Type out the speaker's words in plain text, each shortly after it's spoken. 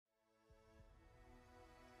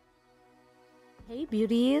Hey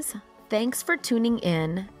beauties, thanks for tuning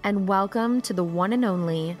in and welcome to the one and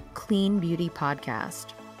only Clean Beauty Podcast.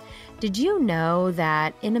 Did you know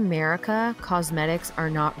that in America, cosmetics are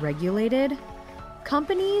not regulated?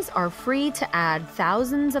 Companies are free to add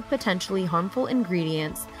thousands of potentially harmful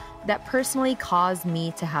ingredients that personally cause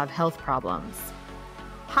me to have health problems.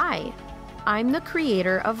 Hi, I'm the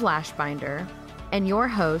creator of Lash Binder and your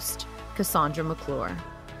host, Cassandra McClure.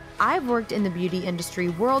 I've worked in the beauty industry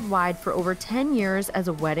worldwide for over 10 years as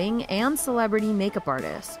a wedding and celebrity makeup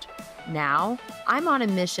artist. Now, I'm on a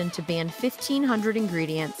mission to ban 1,500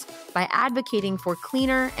 ingredients by advocating for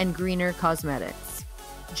cleaner and greener cosmetics.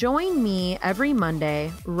 Join me every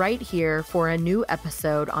Monday right here for a new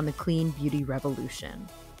episode on the Clean Beauty Revolution.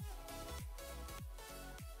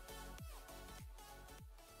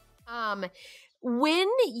 When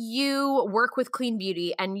you work with clean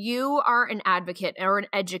beauty and you are an advocate or an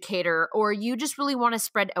educator, or you just really want to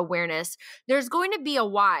spread awareness, there's going to be a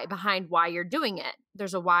why behind why you're doing it.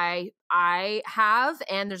 There's a why I have,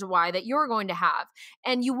 and there's a why that you're going to have.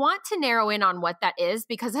 And you want to narrow in on what that is,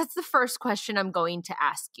 because that's the first question I'm going to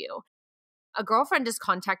ask you. A girlfriend just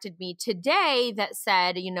contacted me today that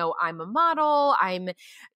said, I'm a model, I'm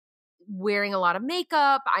wearing a lot of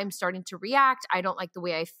makeup, I'm starting to react, I don't like the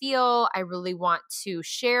way I feel, I really want to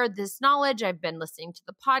share this knowledge, I've been listening to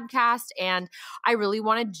the podcast, and I really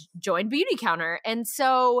want to join Beauty Counter. And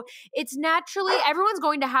so it's naturally, everyone's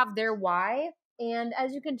going to have their why. And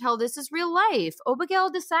as you can tell, this is real life. Abigail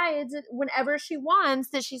decides whenever she wants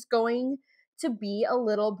that she's going to be a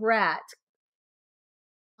little brat.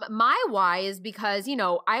 My why is because,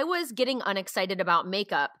 I was getting unexcited about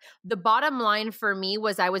makeup. The bottom line for me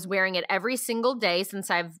was I was wearing it every single day since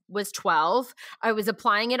I was 12. I was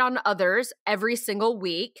applying it on others every single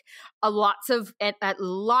week, at lots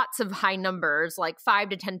of high numbers, like 5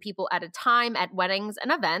 to 10 people at a time at weddings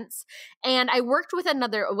and events. And I worked with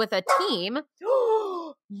a team.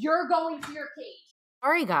 You're going to your cage.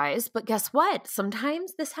 Sorry guys, but guess what?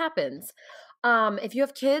 Sometimes this happens. If you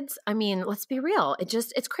have kids, let's be real.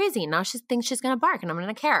 It's crazy. Now she thinks she's going to bark and I'm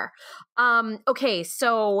going to care. Okay.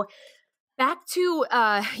 So back to,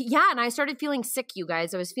 and I started feeling sick, you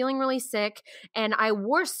guys. I was feeling really sick and I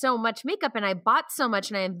wore so much makeup and I bought so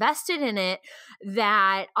much and I invested in it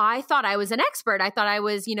that I thought I was an expert. I thought I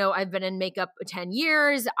was, I've been in makeup 10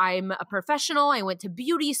 years. I'm a professional. I went to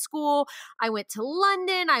beauty school. I went to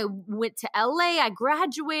London. I went to LA. I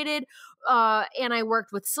graduated. And I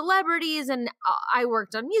worked with celebrities and I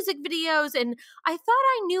worked on music videos and I thought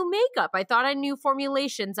I knew makeup. I thought I knew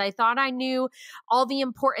formulations. I thought I knew all the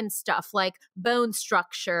important stuff like bone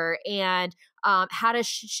structure and how to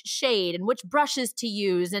shade and which brushes to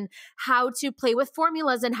use and how to play with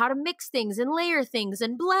formulas and how to mix things and layer things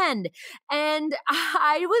and blend. And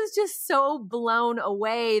I was just so blown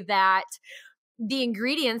away that the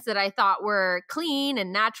ingredients that I thought were clean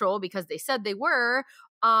and natural because they said they were,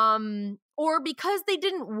 or because they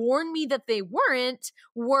didn't warn me that they weren't,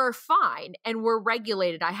 were fine and were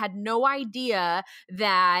regulated. I had no idea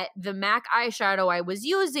that the MAC eyeshadow I was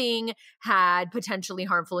using had potentially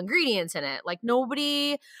harmful ingredients in it. Like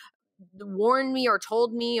nobody warned me or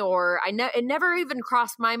told me, or it never even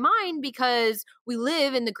crossed my mind because we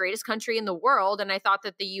live in the greatest country in the world. And I thought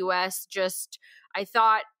that the US I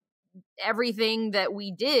thought everything that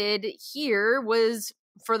we did here was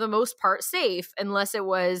for the most part safe unless it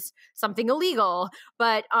was something illegal.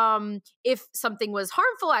 But if something was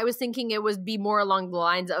harmful, I was thinking it would be more along the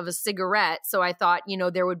lines of a cigarette. So I thought,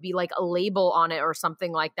 there would be like a label on it or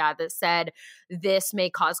something like that that said this may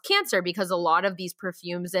cause cancer, because a lot of these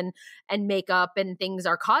perfumes and makeup and things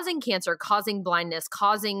are causing cancer, causing blindness,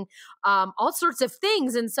 causing all sorts of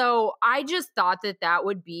things. And so I just thought that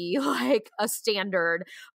would be like a standard,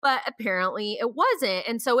 but apparently it wasn't.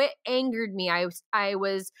 And so it angered me. I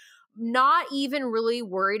was not even really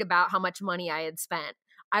worried about how much money I had spent.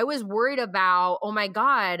 I was worried about, oh my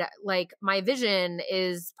God, like my vision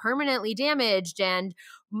is permanently damaged. And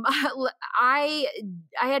I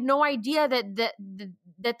had no idea that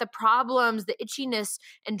the problems, the itchiness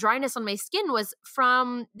and dryness on my skin was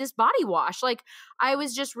from this body wash. Like I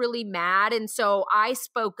was just really mad. And so I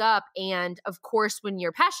spoke up. And of course, when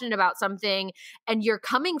you're passionate about something and you're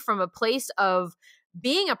coming from a place of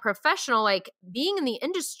being a professional, like being in the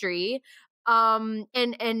industry,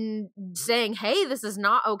 and saying, hey, this is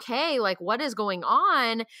not okay. Like, what is going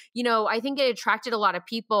on? I think it attracted a lot of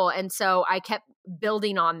people. And so I kept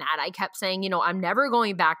building on that. I kept saying, I'm never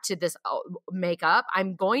going back to this makeup.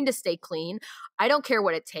 I'm going to stay clean. I don't care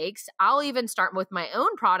what it takes. I'll even start with my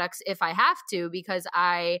own products if I have to, because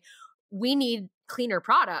I we need cleaner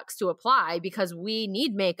products to apply because we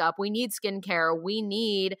need makeup, we need skincare, we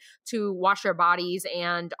need to wash our bodies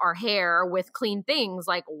and our hair with clean things.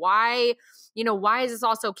 Like why is this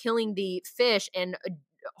also killing the fish and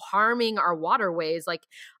harming our waterways? Like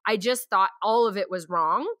I just thought all of it was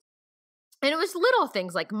wrong. And it was little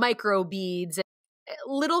things like microbeads,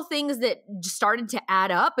 little things that started to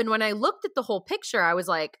add up. And when I looked at the whole picture, I was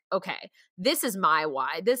like, okay, this is my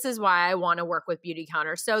why. This is why I want to work with Beauty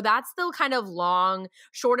Counter. So that's the kind of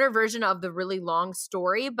shorter version of the really long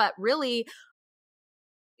story. But really,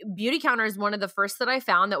 Beauty Counter is one of the first that I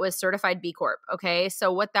found that was certified B Corp. Okay.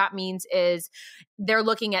 So what that means is they're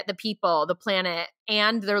looking at the people, the planet,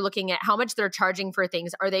 and they're looking at how much they're charging for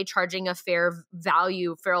things. Are they charging a fair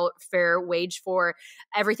value, fair wage for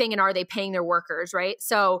everything? And are they paying their workers? Right.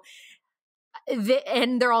 So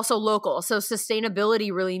and they're also local. So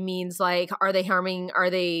sustainability really means like, are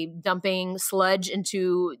they dumping sludge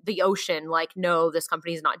into the ocean? Like, no, this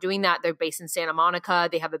company is not doing that. They're based in Santa Monica.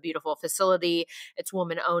 They have a beautiful facility. It's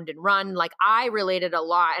woman owned and run. Like I related a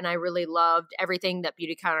lot and I really loved everything that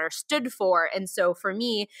Beauty Counter stood for. And so for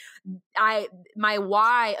me, my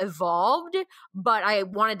why evolved, but I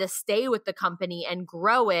wanted to stay with the company and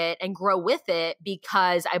grow it and grow with it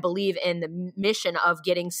because I believe in the mission of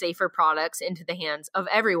getting safer products into the hands of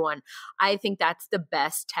everyone. I think that's the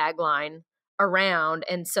best tagline around.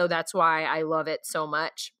 And so that's why I love it so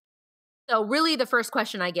much. So really the first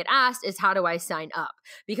question I get asked is, how do I sign up?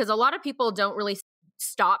 Because a lot of people don't really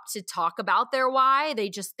stop to talk about their why. They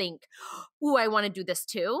just think, ooh, I want to do this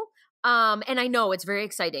too. And I know it's very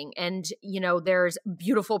exciting and, there's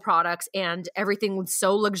beautiful products and everything's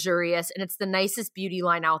so luxurious and it's the nicest beauty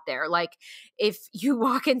line out there. Like if you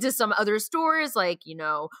walk into some other stores, like,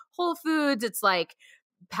 Whole Foods, it's like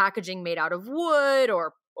packaging made out of wood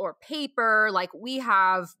or paper. Like we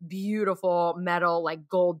have beautiful metal, like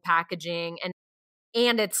gold packaging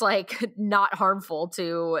and it's like not harmful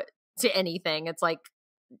to anything. It's like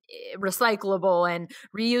recyclable and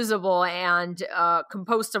reusable and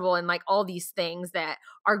compostable and like all these things that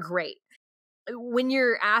are great. When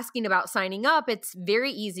you're asking about signing up, it's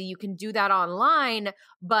very easy. You can do that online,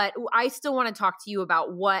 but I still want to talk to you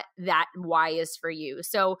about what that why is for you.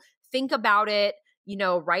 So think about it,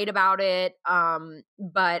 write about it.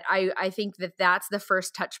 But I think that that's the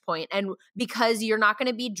first touch point. And because you're not going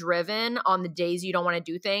to be driven on the days you don't want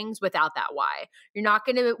to do things without that why. You're not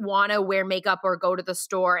going to want to wear makeup or go to the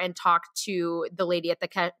store and talk to the lady at the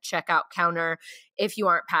checkout counter if you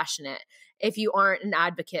aren't passionate, if you aren't an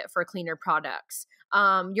advocate for cleaner products.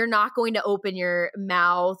 You're not going to open your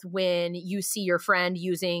mouth when you see your friend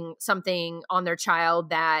using something on their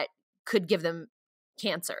child that could give them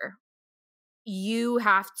cancer. You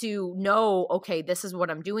have to know, okay, this is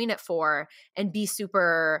what I'm doing it for, and be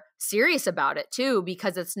super serious about it too,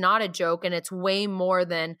 because it's not a joke and it's way more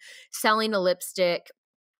than selling a lipstick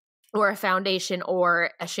or a foundation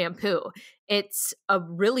or a shampoo. It's a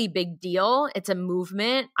really big deal. It's a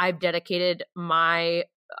movement. I've dedicated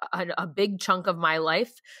a big chunk of my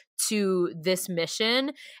life to this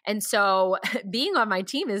mission. And so being on my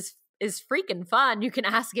team is freaking fun. You can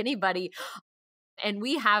ask anybody. And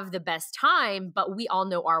we have the best time, but we all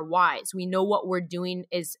know our whys. We know what we're doing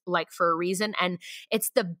is like for a reason. And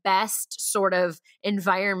it's the best sort of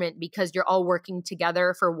environment because you're all working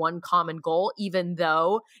together for one common goal, even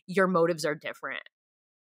though your motives are different.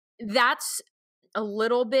 That's a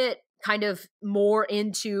little bit kind of more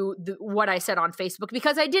into what I said on Facebook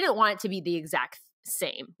because I didn't want it to be the exact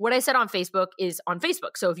same. What I said on Facebook is on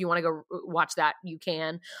Facebook. So if you want to go watch that, you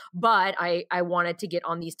can. But I wanted to get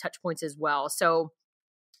on these touch points as well. So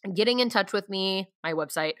getting in touch with me, my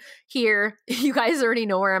website here, you guys already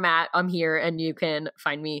know where I'm at. I'm here and you can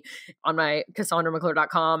find me on my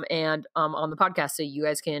CassandraMcClure.com and on the podcast. So you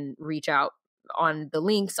guys can reach out on the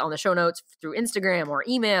links on the show notes through Instagram or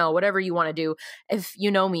email, whatever you want to do. If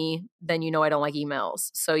you know me, then you know I don't like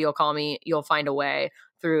emails. So you'll call me, you'll find a way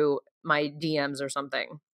through my DMs or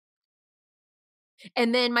something.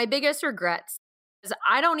 And then my biggest regrets is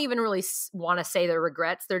I don't even really want to say they're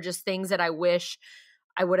regrets. They're just things that I wish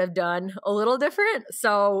I would have done a little different.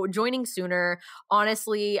 So joining sooner,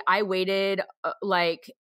 honestly, I waited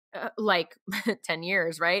like 10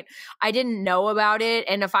 years, right? I didn't know about it.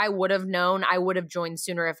 And if I would have known, I would have joined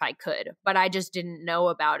sooner if I could, but I just didn't know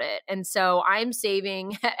about it. And so I'm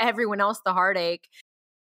saving everyone else the heartache.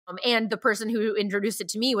 And the person who introduced it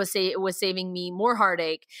to me was saving me more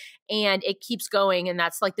heartache, and it keeps going. And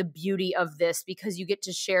that's like the beauty of this, because you get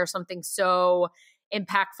to share something so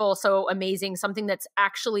impactful, so amazing, something that's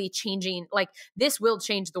actually changing. Like this will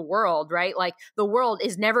change the world, right? Like the world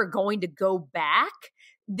is never going to go back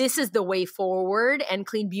this is the way forward and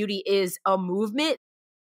clean beauty is a movement,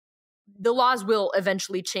 the laws will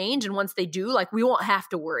eventually change. And once they do, like, we won't have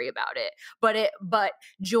to worry about it. But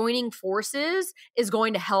joining forces is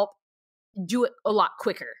going to help do it a lot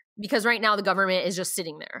quicker, because right now the government is just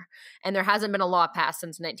sitting there and there hasn't been a law passed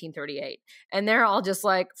since 1938. And they're all just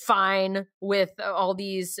like fine with all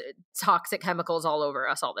these toxic chemicals all over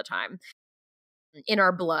us all the time, in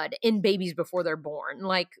our blood, in babies before they're born.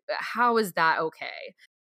 Like, how is that okay?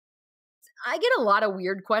 I get a lot of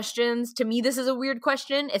weird questions. To me, this is a weird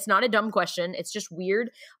question. It's not a dumb question. It's just weird.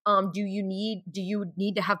 Do you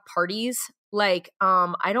need to have parties? Like,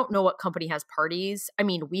 I don't know what company has parties. I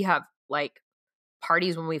mean, we have like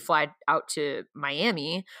parties when we fly out to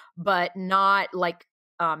Miami, but not like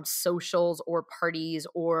socials or parties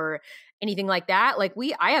or anything like that. Like,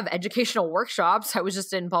 I have educational workshops. I was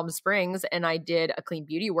just in Palm Springs and I did a clean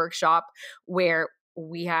beauty workshop where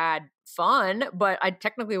we had fun, but I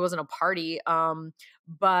technically wasn't a party.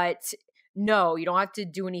 But no, you don't have to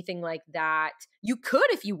do anything like that. You could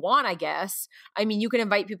if you want, I guess. I mean, you can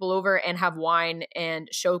invite people over and have wine and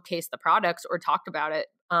showcase the products or talk about it.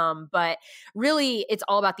 But really, it's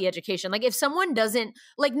all about the education. Like, if someone doesn't,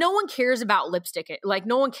 like, no one cares about lipstick. Like,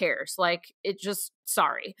 no one cares. Like, it just,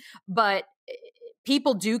 sorry. But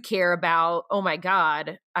people do care about, oh my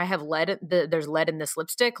God, I have lead. There's lead in this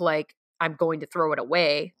lipstick. Like, I'm going to throw it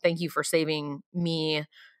away. Thank you for saving me,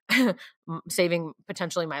 saving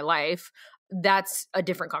potentially my life. That's a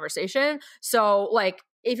different conversation. So, like,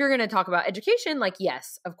 if you're going to talk about education, like,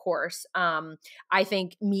 yes, of course. I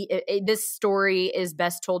think this story is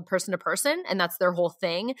best told person to person, and that's their whole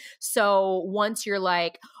thing. So once you're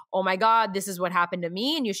like, oh my God, this is what happened to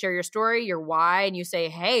me, and you share your story, your why, and you say,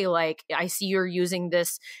 hey, like, I see you're using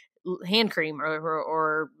this hand cream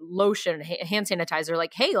or lotion, hand sanitizer,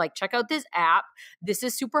 like, hey, like, check out this app. This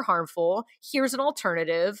is super harmful. Here's an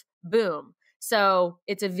alternative. Boom. So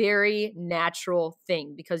it's a very natural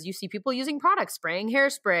thing, because you see people using products, spraying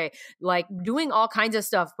hairspray, like doing all kinds of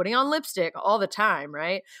stuff, putting on lipstick all the time,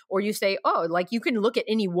 right? Or you say, oh, like, you can look at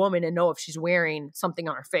any woman and know if she's wearing something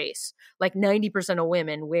on her face. Like 90% of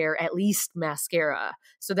women wear at least mascara.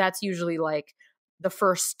 So that's usually like the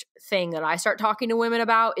first thing that I start talking to women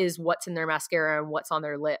about is what's in their mascara and what's on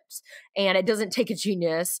their lips. And it doesn't take a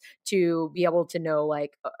genius to be able to know,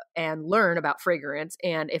 like, and learn about fragrance.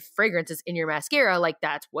 And if fragrance is in your mascara, like,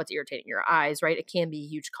 that's what's irritating your eyes, right? It can be a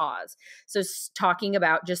huge cause. So talking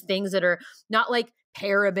about just things that are not like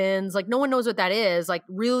parabens, like, no one knows what that is. Like,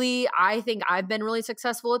 really, I think I've been really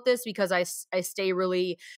successful at this because I stay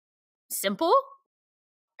really simple.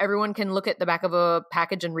 Everyone can look at the back of a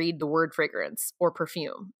package and read the word fragrance or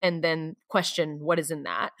perfume and then question what is in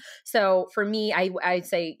that. So for me, I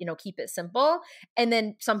say, keep it simple. And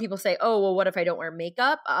then some people say, oh, well, what if I don't wear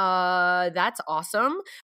makeup? That's awesome.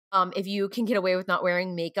 If you can get away with not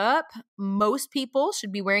wearing makeup, most people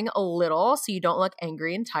should be wearing a little so you don't look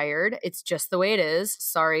angry and tired. It's just the way it is.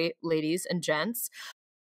 Sorry, ladies and gents.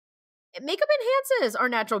 Makeup enhances our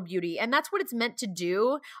natural beauty, and that's what it's meant to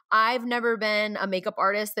do. I've never been a makeup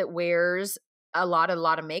artist that wears a lot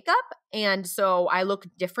of makeup, and so I look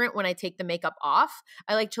different when I take the makeup off.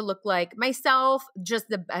 I like to look like myself, just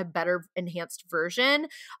a better enhanced version.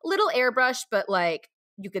 A little airbrush, but like,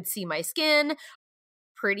 you could see my skin.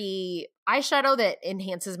 Pretty eyeshadow that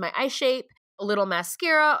enhances my eye shape. A little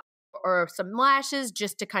mascara or some lashes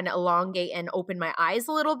just to kind of elongate and open my eyes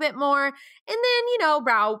a little bit more. And then,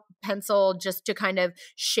 brow pencil just to kind of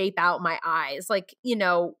shape out my eyes. Like,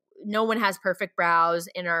 no one has perfect brows,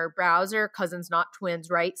 and our brows are cousins, not twins,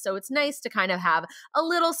 right? So it's nice to kind of have a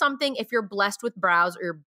little something. If you're blessed with brows or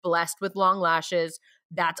you're blessed with long lashes,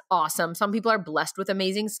 that's awesome. Some people are blessed with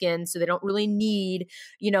amazing skin, so they don't really need,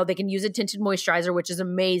 they can use a tinted moisturizer, which is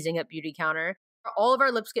amazing at Beauty Counter. All of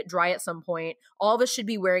our lips get dry at some point. All of us should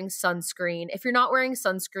be wearing sunscreen. If you're not wearing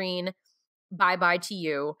sunscreen, bye-bye to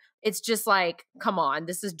you. It's just like, come on,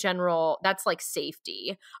 this is general. That's like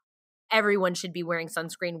safety. Everyone should be wearing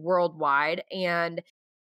sunscreen worldwide, and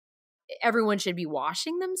everyone should be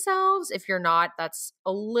washing themselves. If you're not, that's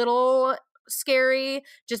a little scary,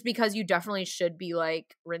 just because you definitely should be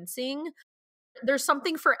like rinsing. There's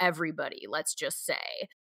something for everybody, let's just say.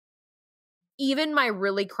 Even my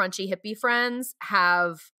really crunchy hippie friends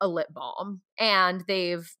have a lip balm, and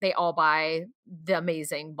they all buy the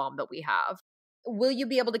amazing balm that we have. Will you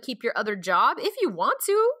be able to keep your other job? If you want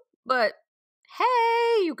to, but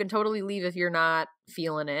hey, you can totally leave if you're not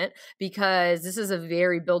feeling it, because this is a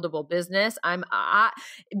very buildable business.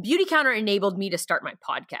 Beauty Counter enabled me to start my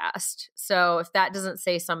podcast. So if that doesn't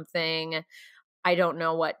say something, I don't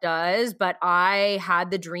know what does, but I had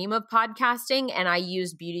the dream of podcasting and I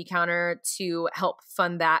used Beautycounter to help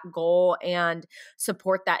fund that goal and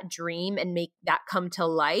support that dream and make that come to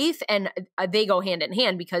life. And they go hand in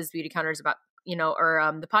hand because Beautycounter is about,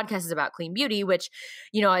 the podcast is about clean beauty, which,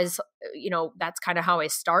 that's kind of how I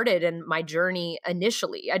started in my journey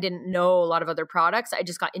initially. I didn't know a lot of other products. I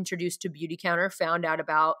just got introduced to Beautycounter, found out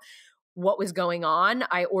about what was going on.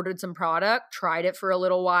 I ordered some product, tried it for a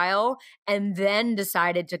little while, and then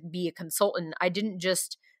decided to be a consultant. I didn't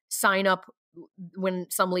just sign up when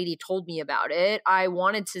some lady told me about it. I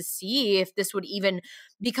wanted to see if this would even,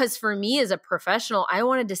 because for me as a professional, I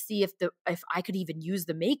wanted to see if I could even use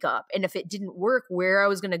the makeup, and if it didn't work, where I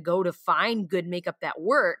was going to go to find good makeup that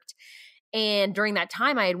worked. And during that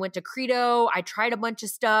time, I had went to Credo. I tried a bunch of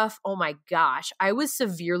stuff. Oh my gosh, I was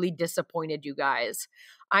severely disappointed, you guys.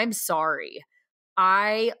 I'm sorry.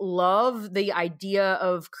 I love the idea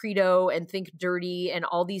of Credo and Think Dirty and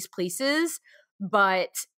all these places,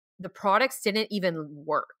 but the products didn't even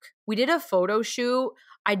work. We did a photo shoot.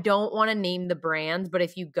 I don't want to name the brands, but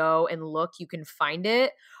if you go and look, you can find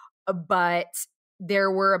it. But there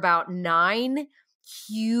were about 9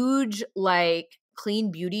 huge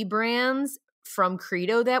clean beauty brands from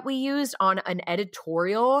Credo that we used on an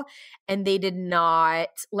editorial, and they did not,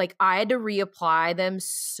 I had to reapply them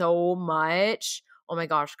so much. Oh my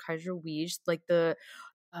gosh, Kaiser Rouge, the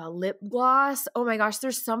lip gloss. Oh my gosh,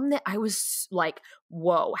 there's some that I was like,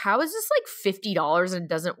 whoa, how is this $50 and it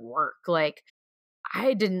doesn't work?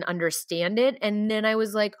 I didn't understand it. And then I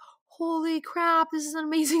was like, holy crap, this is an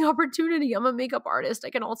amazing opportunity. I'm a makeup artist. I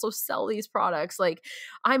can also sell these products.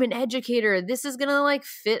 I'm an educator. This is going to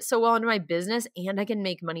fit so well into my business, and I can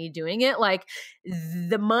make money doing it.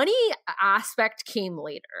 The money aspect came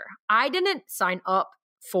later. I didn't sign up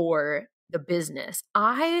for the business.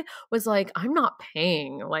 I was like, I'm not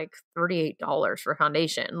paying $38 for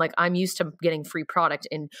foundation. I'm used to getting free product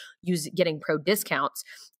and getting pro discounts.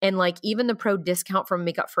 And even the pro discount from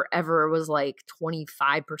Makeup Forever was 25%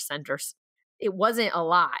 or it wasn't a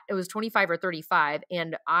lot. It was 25 or 35.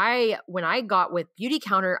 And when I got with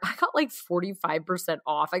Beautycounter, I got 45%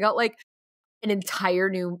 off. I got an entire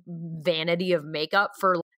new vanity of makeup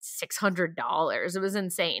for $600. It was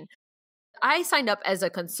insane. I signed up as a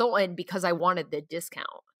consultant because I wanted the discount.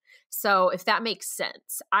 So if that makes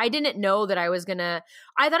sense, I didn't know that I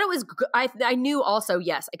thought it was, I knew also,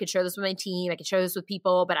 yes, I could share this with my team. I could share this with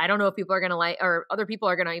people, but I don't know if people are going to or other people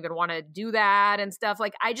are going to even want to do that and stuff.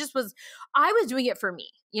 I was doing it for me.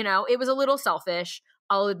 It was a little selfish.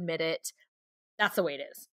 I'll admit it. That's the way it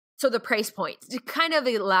is. So the price points, to kind of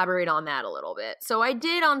elaborate on that a little bit. So I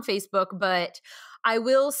did on Facebook, but I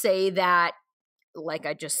will say that, like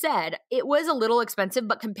I just said, it was a little expensive,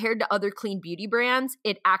 but compared to other clean beauty brands,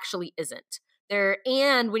 it actually isn't.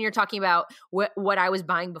 And when you're talking about what I was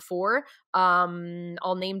buying before,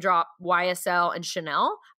 I'll name drop YSL and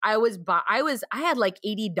Chanel. I had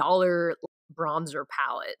 $80 bronzer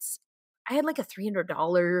palettes. I had a $300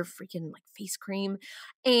 freaking face cream,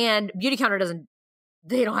 and Beautycounter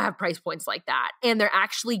they don't have price points like that. And they're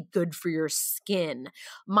actually good for your skin.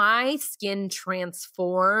 My skin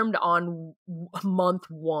transformed on month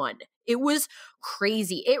 1. It was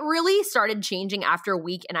crazy. It really started changing after a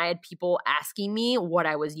week, and I had people asking me what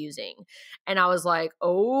I was using. And I was like,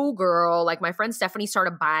 oh girl, my friend Stephanie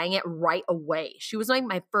started buying it right away. She was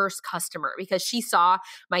my first customer because she saw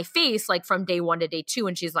my face from day 1 to day 2,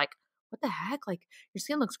 and she's like, what the heck? Your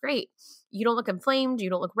skin looks great. You don't look inflamed. You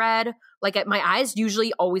don't look red. My eyes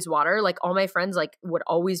usually always water. All my friends would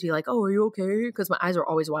always be like, oh, are you okay? Because my eyes were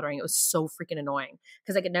always watering. It was so freaking annoying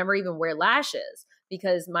because I could never even wear lashes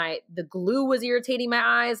because the glue was irritating my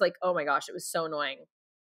eyes. Oh my gosh, it was so annoying.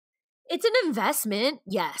 It's an investment,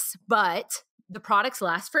 yes, but the products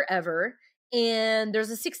last forever, and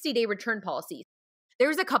there's a 60-day return policy.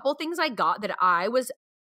 There's a couple things I got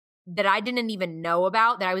that I didn't even know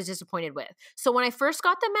about that I was disappointed with. So when I first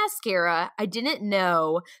got the mascara, I didn't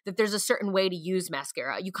know that there's a certain way to use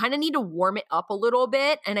mascara. You kind of need to warm it up a little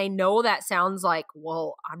bit. And I know that sounds like,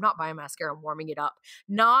 well, I'm not buying mascara, I'm warming it up.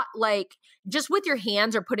 Not just with your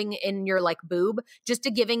hands or putting it in your boob, just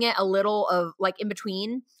to giving it a little of in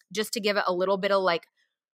between, just to give it a little bit of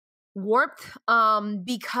warmth,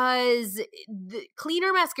 because the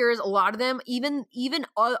cleaner mascaras, a lot of them, even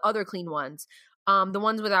other clean ones, the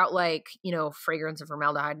ones without fragrance and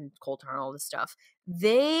formaldehyde and coal tar and all this stuff,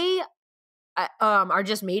 they are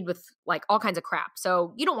just made with all kinds of crap.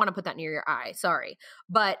 So you don't want to put that near your eye. Sorry.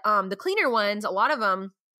 But the cleaner ones, a lot of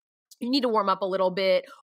them, you need to warm up a little bit.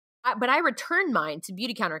 But I returned mine to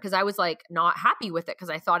Beautycounter because I was not happy with it because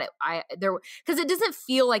I thought because it doesn't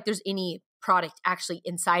feel like there's any product actually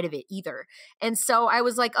inside of it either. And so I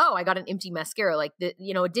was like, oh, I got an empty mascara. Like, it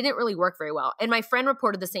didn't really work very well. And my friend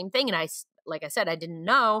reported the same thing. And like I said, I didn't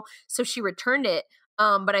know. So she returned it.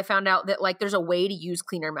 But I found out that like there's a way to use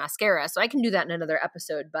cleaner mascara. So I can do that in another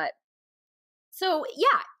episode. But so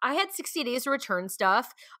yeah, I had 60 days to return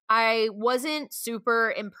stuff. I wasn't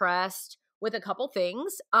super impressed with a couple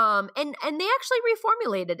things. And they actually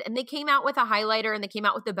reformulated, and they came out with a highlighter, and they came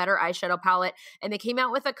out with a better eyeshadow palette, and they came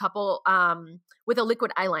out with a couple with a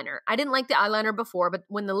liquid eyeliner. I didn't like the eyeliner before, but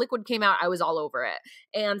when the liquid came out, I was all over it.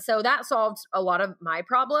 And so that solved a lot of my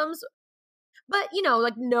problems. But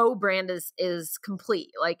like no brand is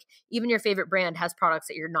complete. Like even your favorite brand has products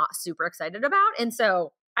that you're not super excited about. And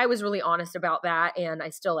so I was really honest about that, and I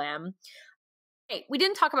still am. Hey, we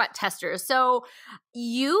didn't talk about testers. So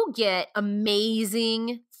you get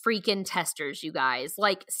amazing freaking testers, you guys.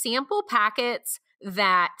 Like sample packets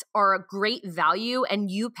that are a great value,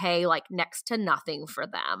 and you pay like next to nothing for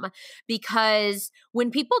them. Because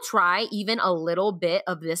when people try even a little bit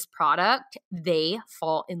of this product, they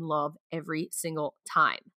fall in love every single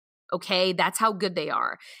time. Okay, that's how good they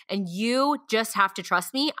are. And you just have to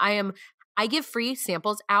trust me. I give free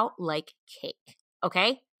samples out like cake.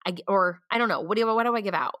 Okay. I don't know. What do I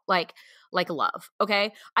give out? Like love.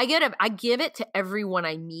 Okay. I give it to everyone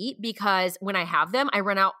I meet, because when I have them, I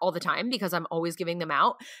run out all the time because I'm always giving them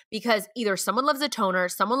out, because either someone loves a toner,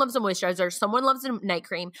 someone loves a moisturizer, someone loves a night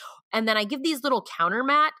cream. And then I give these little counter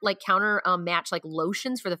match like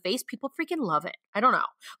lotions for the face. People freaking love it. I don't know.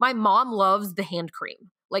 My mom loves the hand cream.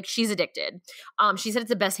 Like she's addicted. She said it's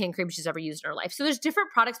the best hand cream she's ever used in her life. So there's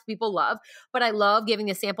different products people love, but I love giving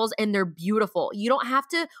the samples, and they're beautiful. You don't have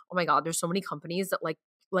to, oh my God, there's so many companies that like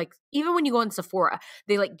even when you go in Sephora,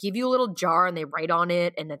 they like give you a little jar and they write on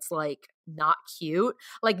it, and it's like not cute.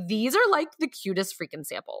 Like these are like the cutest freaking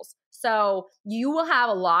samples. So you will have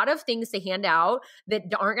a lot of things to hand out that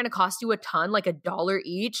aren't going to cost you a ton, like $1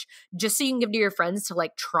 each, just so you can give to your friends to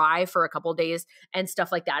like try for a couple days and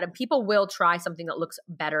stuff like that. And people will try something that looks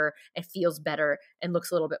better and feels better and looks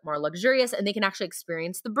a little bit more luxurious, and they can actually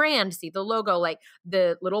experience the brand, see the logo, like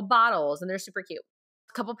the little bottles, and they're super cute.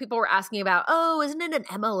 A couple people were asking about, oh, isn't it an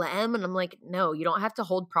MLM? And I'm like, no, you don't have to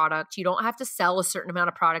hold product. You don't have to sell a certain amount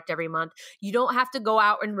of product every month. You don't have to go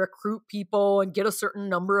out and recruit people and get a certain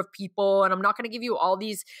number of people. And I'm not going to give you all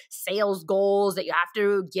these sales goals that you have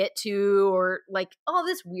to get to, or like all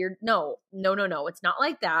this weird. No. It's not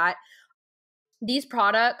like that. These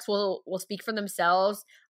products will speak for themselves.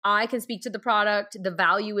 I can speak to the product. The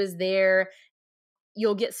value is there.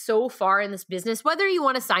 You'll get so far in this business, whether you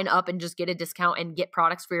want to sign up and just get a discount and get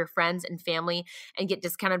products for your friends and family and get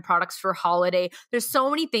discounted products for holiday. There's so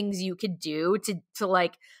many things you could do to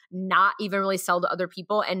like not even really sell to other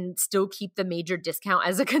people and still keep the major discount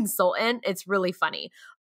as a consultant. It's really funny.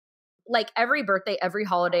 Like every birthday, every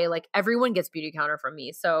holiday, like everyone gets Beauty Counter from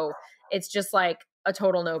me. So it's just like a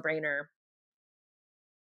total no-brainer.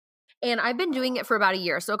 And I've been doing it for about a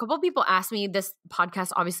year. So a couple of people asked me, this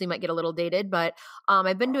podcast obviously might get a little dated, but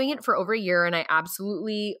I've been doing it for over a year, and I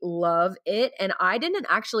absolutely love it. And I didn't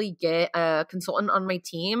actually get a consultant on my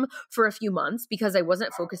team for a few months because I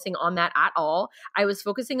wasn't focusing on that at all. I was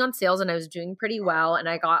focusing on sales, and I was doing pretty well. And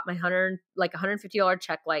I got my $150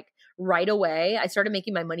 check like right away. I started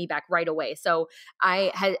making my money back right away. So I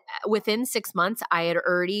had, within 6 months, I had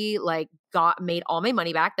already like made all my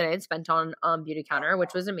money back that I had spent on Beauty Counter,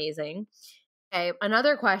 which was amazing. Okay,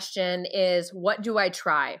 another question is, what do I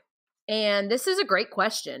try? And this is a great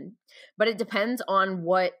question, but it depends on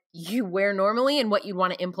what you wear normally and what you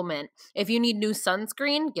want to implement. If you need new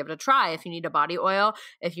sunscreen, give it a try. If you need a body oil,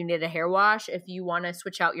 if you need a hair wash, if you want to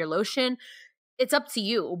switch out your lotion, it's up to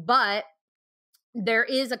you. But there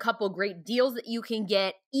is a couple great deals that you can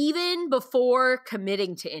get even before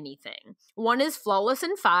committing to anything. One is Flawless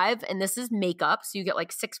in 5, and this is makeup. So you get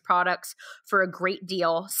like 6 products for a great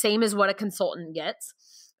deal, same as what a consultant gets.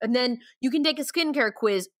 And then you can take a skincare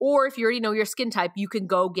quiz, or if you already know your skin type, you can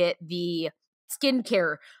go get the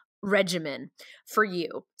skincare regimen for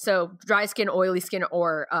you. So dry skin, oily skin,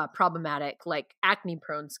 or problematic, like acne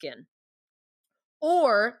prone skin.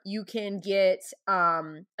 Or you can get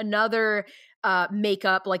another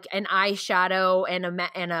makeup, like an eyeshadow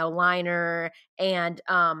and a liner and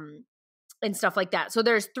stuff like that. So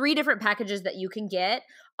there's 3 different packages that you can get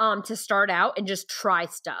to start out and just try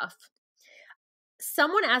stuff.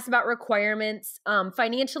 Someone asked about requirements.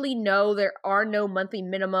 Financially, no, there are no monthly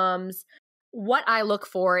minimums. What I look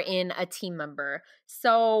for in a team member.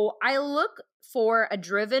 So I look for a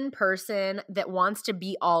driven person that wants to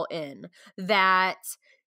be all in, that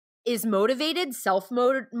is motivated,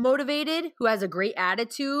 self-motivated, who has a great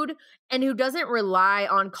attitude, and who doesn't rely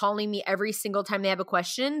on calling me every single time they have a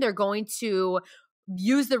question. They're going to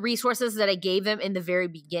use the resources that I gave them in the very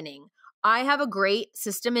beginning. I have a great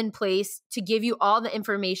system in place to give you all the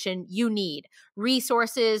information you need.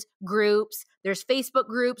 Resources, groups, there's Facebook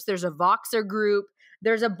groups, there's a Voxer group.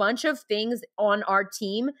 There's a bunch of things on our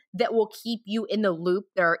team that will keep you in the loop.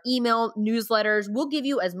 There are email newsletters. We'll give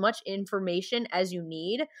you as much information as you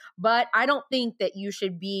need, but I don't think that you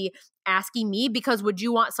should be asking me, because would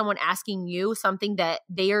you want someone asking you something that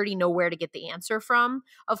they already know where to get the answer from?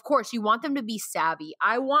 Of course, you want them to be savvy.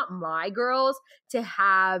 I want my girls to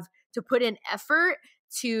put in effort,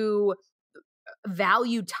 to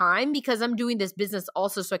value time, because I'm doing this business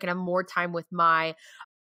also so I can have more time with my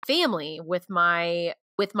family, with my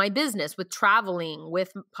business, with traveling,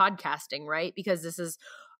 with podcasting, right? Because this is,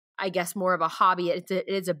 I guess, more of a hobby. It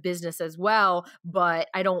is a business as well, but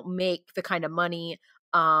I don't make the kind of money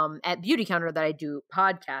at Beauty Counter that I do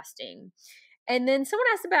podcasting. And then someone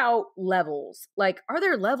asked about levels. Like, are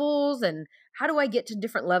there levels, and how do I get to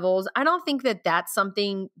different levels? I don't think that that's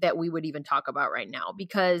something that we would even talk about right now,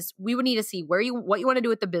 because we would need to see what you want to do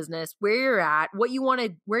with the business, where you're at, where you want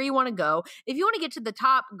to go. If you want to get to the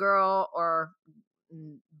top, girl or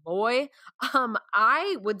boy,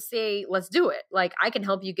 I would say let's do it. Like, I can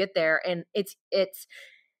help you get there, and it's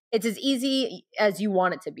as easy as you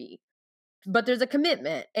want it to be. But there's a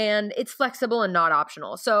commitment, and it's flexible and not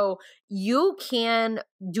optional. So you can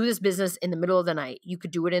do this business in the middle of the night. You could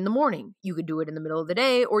do it in the morning. You could do it in the middle of the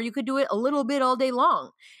day, or you could do it a little bit all day long.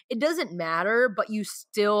 It doesn't matter, but you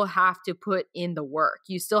still have to put in the work.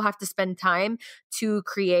 You still have to spend time to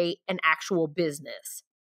create an actual business.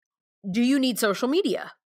 Do you need social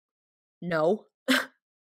media? No,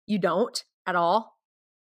 you don't at all.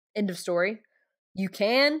 End of story. You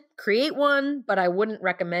can create one, but I wouldn't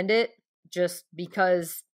recommend it, just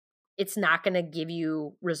because it's not going to give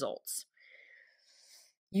you results.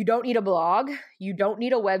 You don't need a blog. You don't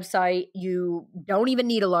need a website. You don't even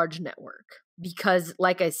need a large network, because,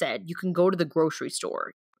 like I said, you can go to the grocery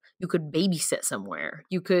store. You could babysit somewhere.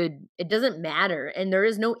 It doesn't matter. And there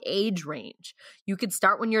is no age range. You could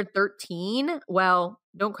start when you're 13. Well,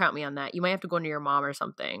 don't count me on that. You might have to go into your mom or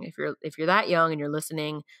something. If you're that young and you're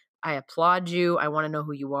listening, I applaud you. I want to know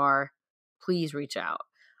who you are. Please reach out.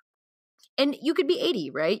 And you could be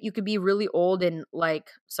 80, right? You could be really old and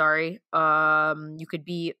you could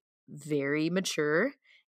be very mature,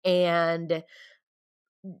 and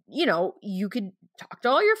you could talk to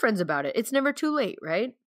all your friends about it. It's never too late,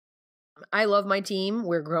 right? I love my team.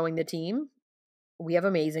 We're growing the team. We have an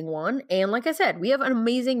amazing one. And like I said, we have an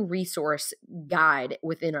amazing resource guide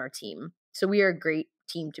within our team. So we are a great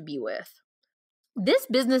team to be with. This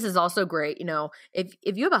business is also great,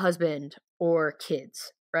 if you have a husband or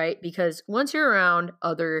kids, right? Because once you're around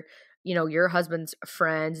other, your husband's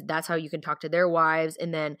friends, that's how you can talk to their wives.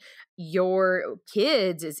 And then your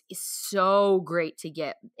kids is so great to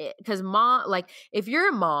get, because if you're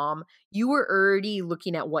a mom, you were already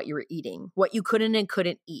looking at what you were eating, what you couldn't and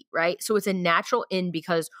couldn't eat, right? So it's a natural in,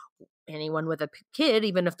 because anyone with a kid,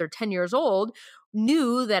 even if they're 10 years old,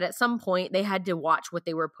 knew that at some point they had to watch what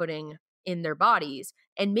they were putting in their bodies,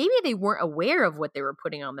 and maybe they weren't aware of what they were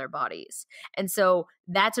putting on their bodies. And so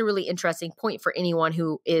that's a really interesting point for anyone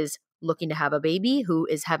who is looking to have a baby, who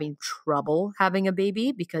is having trouble having a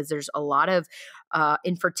baby, because there's a lot of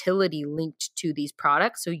infertility linked to these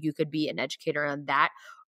products. So you could be an educator on that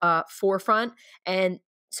forefront. And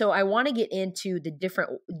so I want to get into the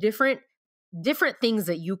different things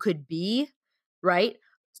that you could be, right?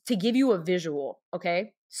 To give you a visual.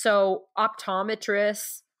 Okay. So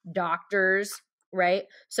optometrists, doctors, right?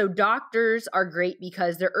 So doctors are great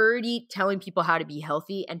because they're already telling people how to be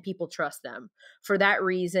healthy, and people trust them. For that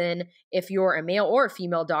reason, if you're a male or a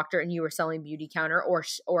female doctor and you are selling Beauty Counter or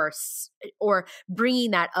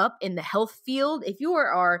bringing that up in the health field, if you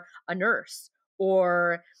are a nurse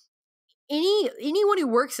or anyone who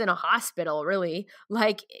works in a hospital, really,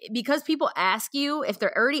 because people ask you, if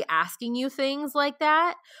they're already asking you things like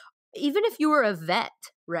that, even if you were a vet,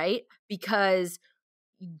 right? Because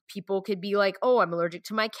people could be like, oh, I'm allergic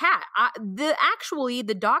to my cat.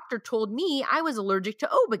 The doctor told me I was allergic to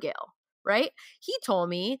Obigail, right? He told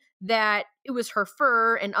me that it was her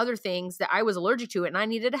fur and other things that I was allergic to, and I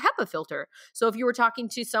needed a HEPA filter. So if you were talking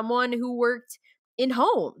to someone who worked in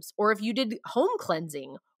homes, or if you did home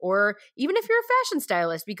cleansing, or even if you're a fashion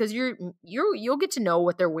stylist, because you'll get to know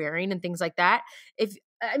what they're wearing and things like that.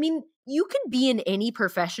 You can be in any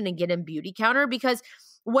profession and get in Beauty Counter, because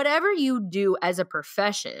whatever you do as a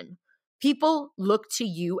profession, people look to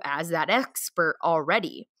you as that expert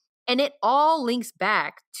already. And it all links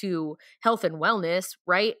back to health and wellness,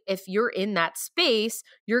 right? If you're in that space,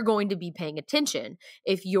 you're going to be paying attention.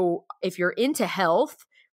 If you're into health,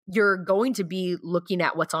 you're going to be looking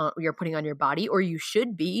at you're putting on your body, or you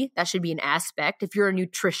should be. That should be an aspect. If you're a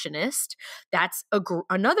nutritionist, that's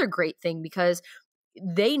another great thing, because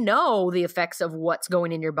they know the effects of what's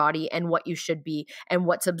going in your body and what you should be and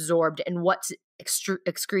what's absorbed and what's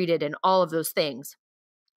excreted and all of those things.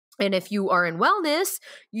 And if you are in wellness,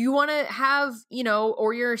 you want to have,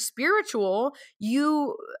 or you're spiritual,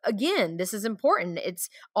 again, this is important. It's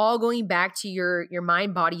all going back to your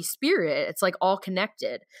mind, body, spirit. It's like all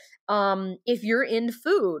connected. If you're in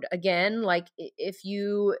food, again, like if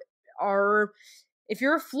you're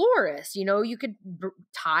a florist, you could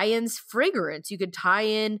tie in fragrance, you could tie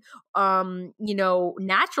in,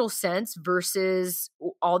 natural scents versus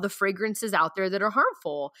all the fragrances out there that are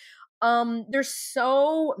harmful. There's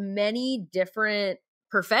so many different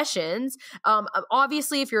professions.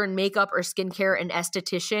 Obviously, if you're in makeup or skincare and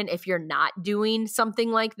esthetician, if you're not doing something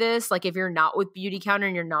like this, like if you're not with Beauty Counter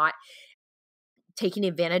and you're not taking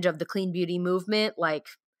advantage of the clean beauty movement, like,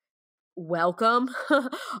 welcome.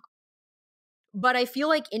 But I feel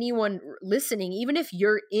like anyone listening, even if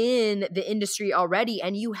you're in the industry already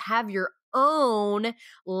and you have your own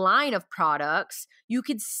line of products, you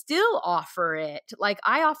could still offer it. Like,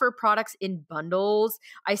 I offer products in bundles.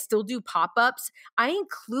 I still do pop-ups. I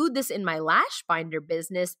include this in my lash binder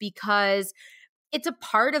business because it's a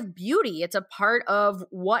part of beauty. It's a part of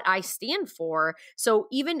what I stand for. So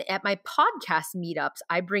even at my podcast meetups,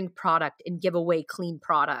 I bring product and give away clean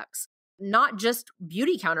products. Not just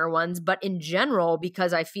Beauty Counter ones, but in general,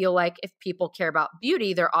 because I feel like if people care about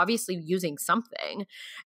beauty, they're obviously using something.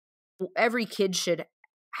 Every kid should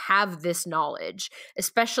have this knowledge,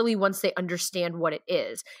 especially once they understand what it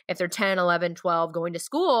is. If they're 10, 11, 12, going to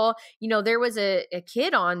school, there was a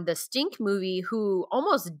kid on the Stink movie who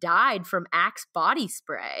almost died from Axe body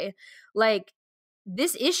spray. Like,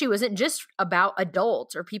 this issue isn't just about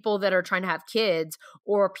adults or people that are trying to have kids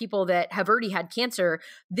or people that have already had cancer.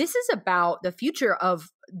 This is about the future of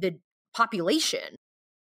the population.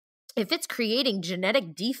 If it's creating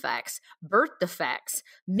genetic defects, birth defects,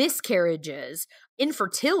 miscarriages,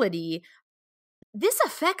 infertility, this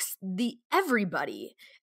affects everybody.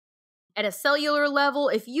 At a cellular level,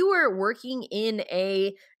 if you are working in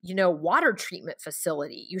a, water treatment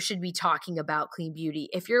facility, you should be talking about clean beauty.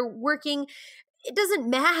 If you're working, it doesn't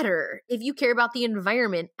matter if you care about the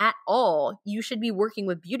environment at all, you should be working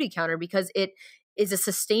with Beauty Counter because it is a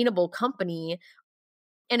sustainable company.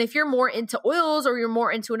 And if you're more into oils or you're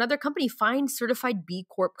more into another company, find certified B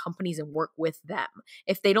Corp companies and work with them.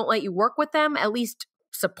 If they don't let you work with them, at least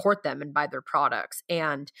support them and buy their products.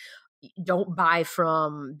 And don't buy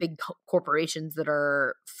from big corporations that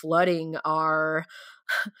are flooding our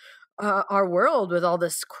world with all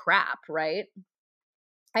this crap, right?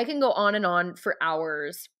 I can go on and on for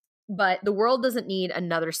hours, but the world doesn't need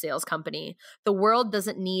another sales company. The world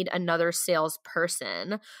doesn't need another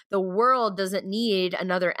salesperson. The world doesn't need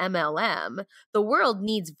another MLM. The world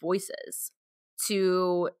needs voices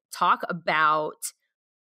to talk about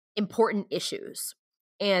important issues.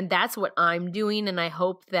 And that's what I'm doing. And I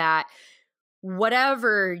hope that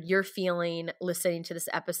whatever you're feeling listening to this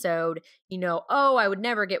episode, I would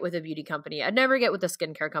never get with a beauty company. I'd never get with a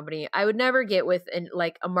skincare company. I would never get with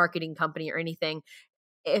a marketing company or anything.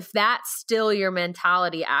 If that's still your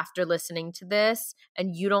mentality after listening to this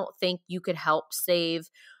and you don't think you could help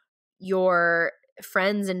save your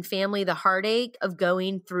friends and family the heartache of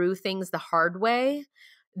going through things the hard way,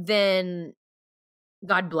 then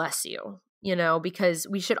God bless you. Because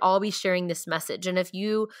we should all be sharing this message. And if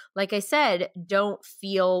you, like I said, don't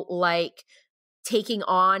feel like taking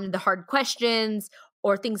on the hard questions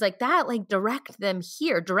or things like that, like direct them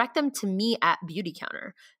here, direct them to me at Beauty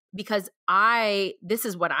Counter, because this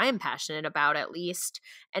is what I'm passionate about, at least.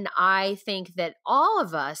 And I think that all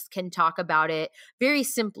of us can talk about it very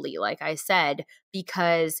simply, like I said,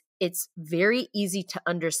 because it's very easy to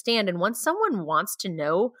understand. And once someone wants to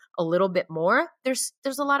know a little bit more, there's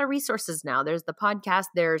a lot of resources now. There's the podcast,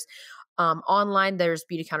 there's online, there's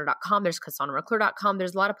beautycounter.com, there's CassandraMcClure.com.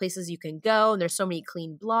 There's a lot of places you can go, and there's so many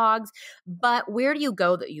clean blogs. But where do you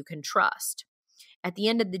go that you can trust? At the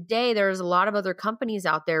end of the day, there's a lot of other companies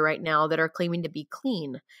out there right now that are claiming to be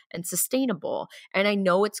clean and sustainable. And I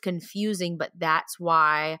know it's confusing, but that's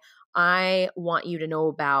why I want you to know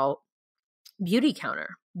about Beauty Counter,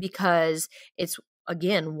 because it's,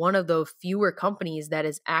 again, one of the fewer companies that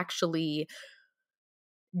is actually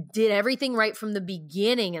did everything right from the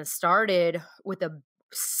beginning and started with a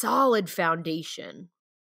solid foundation.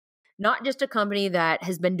 not just a company that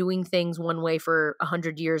has been doing things one way for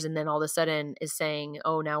 100 years and then all of a sudden is saying,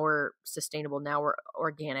 oh, now we're sustainable, now we're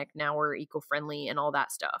organic, now we're eco-friendly and all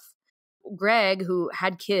that stuff. Greg, who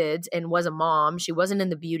had kids and was a mom, she wasn't in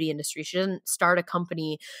the beauty industry. She didn't start a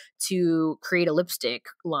company to create a lipstick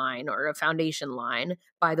line or a foundation line,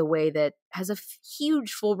 by the way, that has a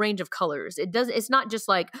huge full range of colors. It's not just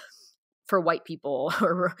like for white people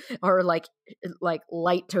or like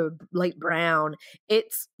light to light brown.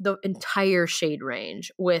 It's the entire shade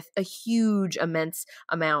range with a huge immense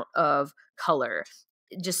amount of color.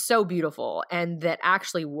 Just so beautiful and that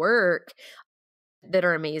actually work, that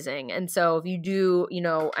are amazing. And so if you do,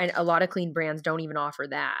 a lot of clean brands don't even offer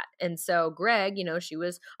that. And so Greg, she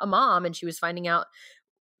was a mom and she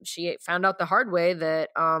found out the hard way that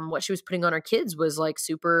what she was putting on her kids was like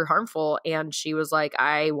super harmful. And she was like,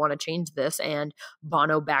 I want to change this. And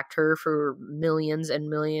Bono backed her for millions and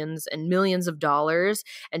millions and millions of dollars.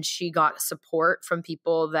 And she got support from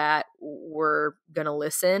people that were going to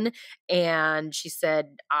listen. And she said,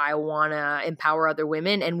 I want to empower other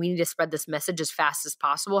women and we need to spread this message as fast as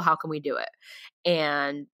possible. How can we do it?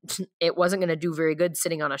 And it wasn't going to do very good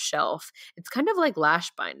sitting on a shelf. It's kind of like lash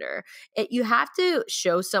binder. You have to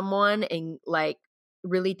show someone and like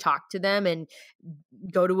really talk to them and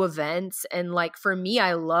go to events. And like for me,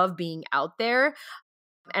 I love being out there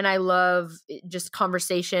and I love just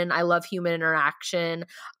conversation. I love human interaction.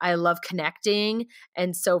 I love connecting.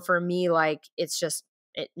 And so for me, like it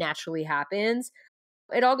naturally happens.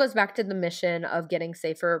 It all goes back to the mission of getting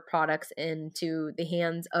safer products into the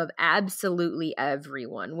hands of absolutely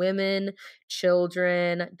everyone: women,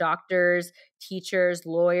 children, doctors, teachers,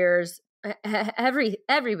 lawyers,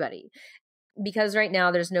 everybody. Because right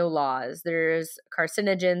now there's no laws. There's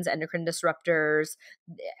carcinogens, endocrine disruptors.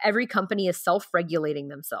 Every company is self-regulating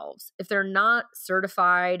themselves. If they're not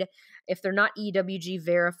certified, if they're not EWG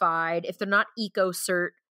verified, if they're not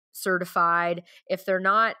certified, if they're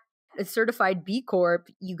not a certified B Corp,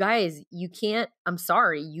 you guys, you can't, I'm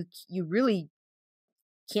sorry, you really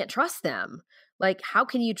can't trust them. Like, how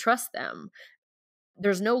can you trust them?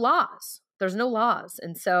 There's no laws.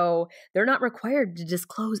 And so they're not required to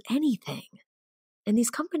disclose anything. And these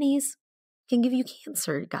companies can give you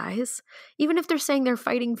cancer, guys, even if they're saying they're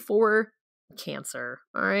fighting for cancer.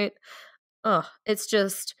 All right. It's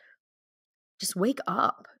just wake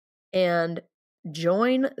up and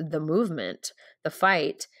join the movement, the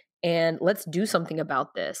fight, and let's do something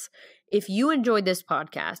about this. If you enjoyed this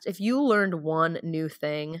podcast, if you learned one new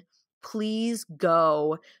thing, please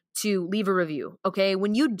go to leave a review. Okay.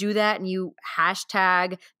 When you do that and you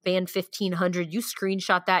hashtag ban1500, you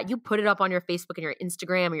screenshot that, you put it up on your Facebook and your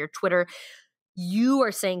Instagram or your Twitter, you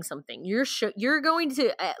are saying something. You're going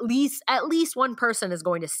to at least one person is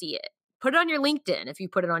going to see it. Put it on your LinkedIn if you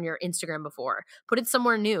put it on your Instagram before. Put it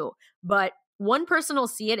somewhere new. But one person will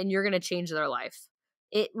see it and you're going to change their life.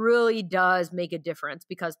 It really does make a difference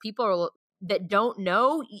because people that don't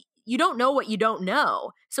know, you don't know what you don't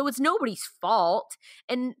know. So it's nobody's fault.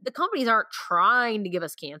 And the companies aren't trying to give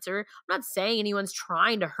us cancer. I'm not saying anyone's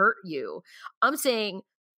trying to hurt you. I'm saying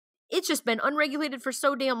it's just been unregulated for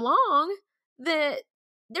so damn long that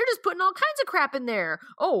they're just putting all kinds of crap in there.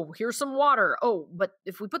 Oh, here's some water. Oh, but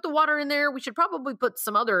if we put the water in there, we should probably put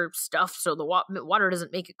some other stuff so the water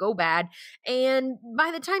doesn't make it go bad. And by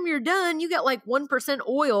the time you're done, you got like 1%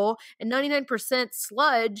 oil and 99%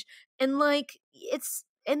 sludge. And like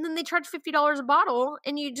and then they charge $50 a bottle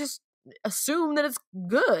and you just assume that it's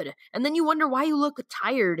good. And then you wonder why you look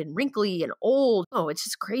tired and wrinkly and old. Oh, it's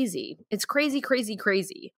just crazy. It's crazy, crazy,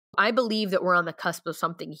 crazy. I believe that we're on the cusp of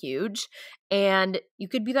something huge, and you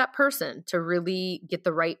could be that person to really get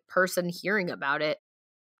the right person hearing about it,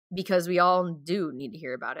 because we all do need to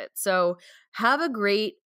hear about it. So have a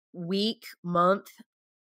great week, month.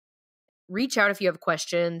 Reach out if you have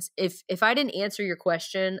questions. If I didn't answer your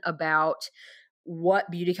question about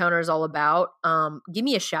what Beauty Counter is all about, give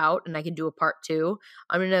me a shout and I can do a part 2.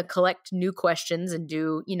 I'm going to collect new questions and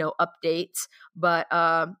do, updates, but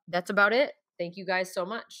that's about it. Thank you guys so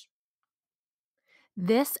much.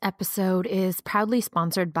 This episode is proudly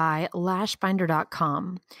sponsored by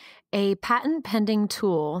lashbinder.com, a patent-pending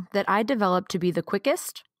tool that I developed to be the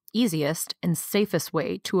quickest, easiest, and safest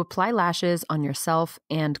way to apply lashes on yourself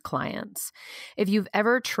and clients. If you've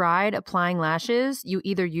ever tried applying lashes, you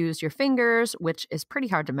either use your fingers, which is pretty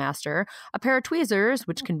hard to master, a pair of tweezers,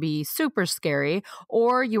 which can be super scary,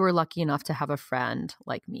 or you were lucky enough to have a friend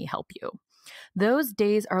like me help you. Those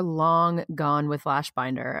days are long gone with Lash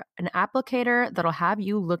Binder, an applicator that'll have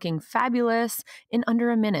you looking fabulous in under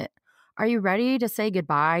a minute. Are you ready to say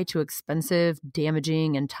goodbye to expensive,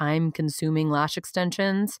 damaging, and time-consuming lash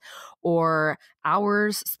extensions or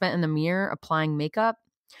hours spent in the mirror applying makeup?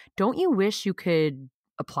 Don't you wish you could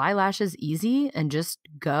apply lashes easy and just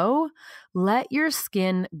go? Let your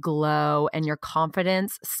skin glow and your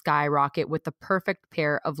confidence skyrocket with the perfect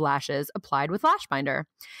pair of lashes applied with Lash Binder.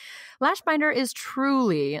 Lash Binder is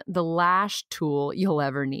truly the lash tool you'll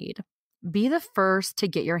ever need. Be the first to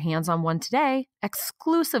get your hands on one today,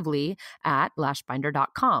 exclusively at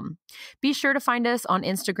lashbinder.com. Be sure to find us on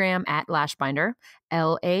Instagram at lashbinder,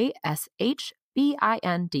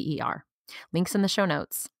 LASHBINDER. Links in the show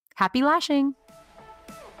notes. Happy lashing!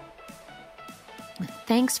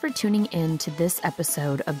 Thanks for tuning in to this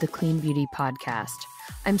episode of the Clean Beauty Podcast.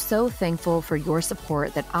 I'm so thankful for your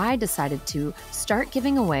support that I decided to start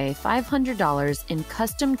giving away $500 in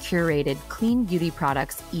custom curated clean beauty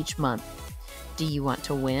products each month. Do you want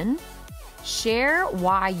to win? Share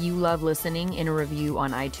why you love listening in a review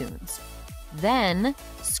on iTunes. Then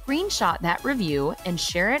screenshot that review and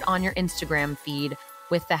share it on your Instagram feed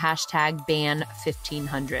with the hashtag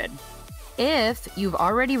BAN1500. If you've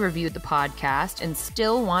already reviewed the podcast and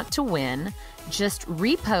still want to win, just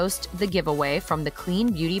repost the giveaway from the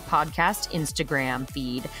Clean Beauty Podcast Instagram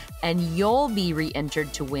feed, and you'll be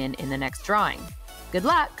re-entered to win in the next drawing. Good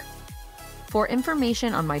luck! For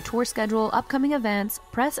information on my tour schedule, upcoming events,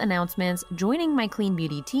 press announcements, joining my Clean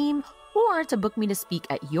Beauty team, or to book me to speak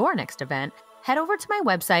at your next event, head over to my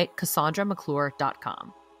website,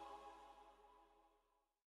 CassandramcClure.com.